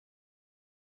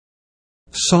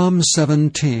Psalm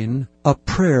 17, a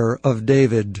prayer of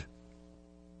David.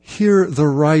 Hear the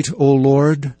right, O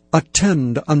Lord,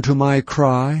 attend unto my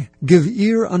cry, give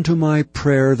ear unto my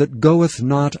prayer that goeth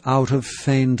not out of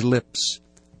feigned lips.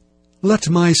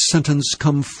 Let my sentence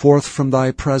come forth from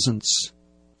thy presence.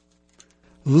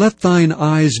 Let thine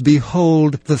eyes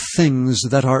behold the things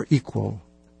that are equal.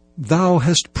 Thou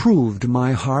hast proved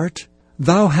my heart.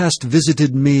 Thou hast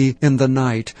visited me in the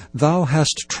night. Thou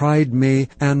hast tried me,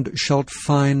 and shalt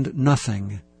find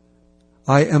nothing.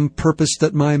 I am purposed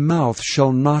that my mouth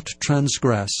shall not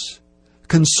transgress.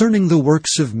 Concerning the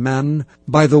works of men,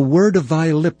 by the word of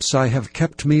thy lips I have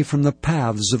kept me from the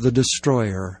paths of the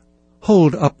destroyer.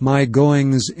 Hold up my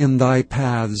goings in thy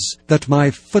paths, that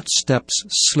my footsteps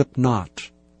slip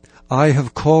not. I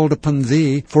have called upon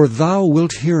thee, for thou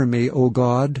wilt hear me, O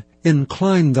God.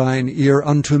 Incline thine ear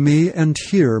unto me, and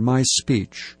hear my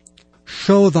speech.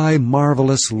 Show thy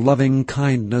marvelous loving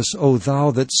kindness, O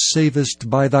thou that savest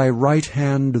by thy right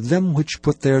hand them which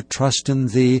put their trust in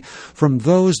thee from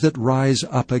those that rise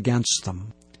up against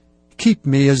them. Keep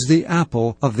me as the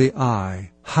apple of the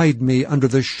eye. Hide me under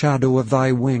the shadow of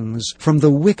thy wings, from the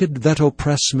wicked that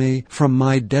oppress me, from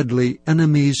my deadly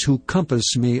enemies who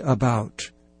compass me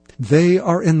about. They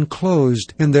are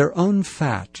enclosed in their own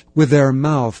fat. With their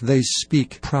mouth they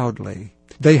speak proudly.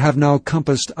 They have now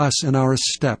compassed us in our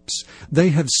steps. They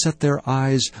have set their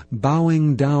eyes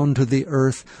bowing down to the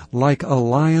earth, like a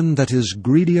lion that is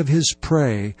greedy of his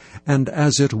prey, and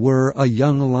as it were a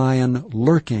young lion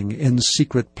lurking in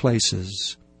secret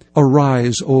places.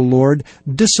 Arise, O Lord,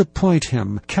 disappoint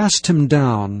him, cast him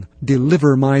down.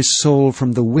 Deliver my soul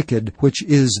from the wicked, which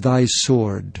is thy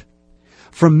sword.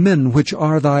 From men which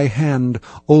are thy hand,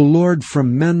 O Lord,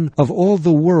 from men of all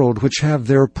the world which have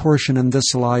their portion in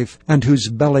this life, and whose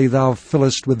belly thou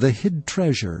fillest with the hid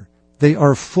treasure. They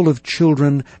are full of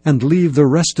children, and leave the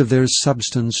rest of their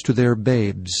substance to their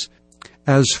babes.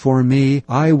 As for me,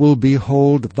 I will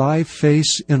behold thy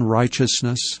face in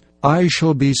righteousness. I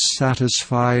shall be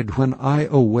satisfied when I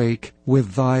awake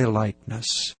with thy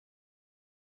likeness.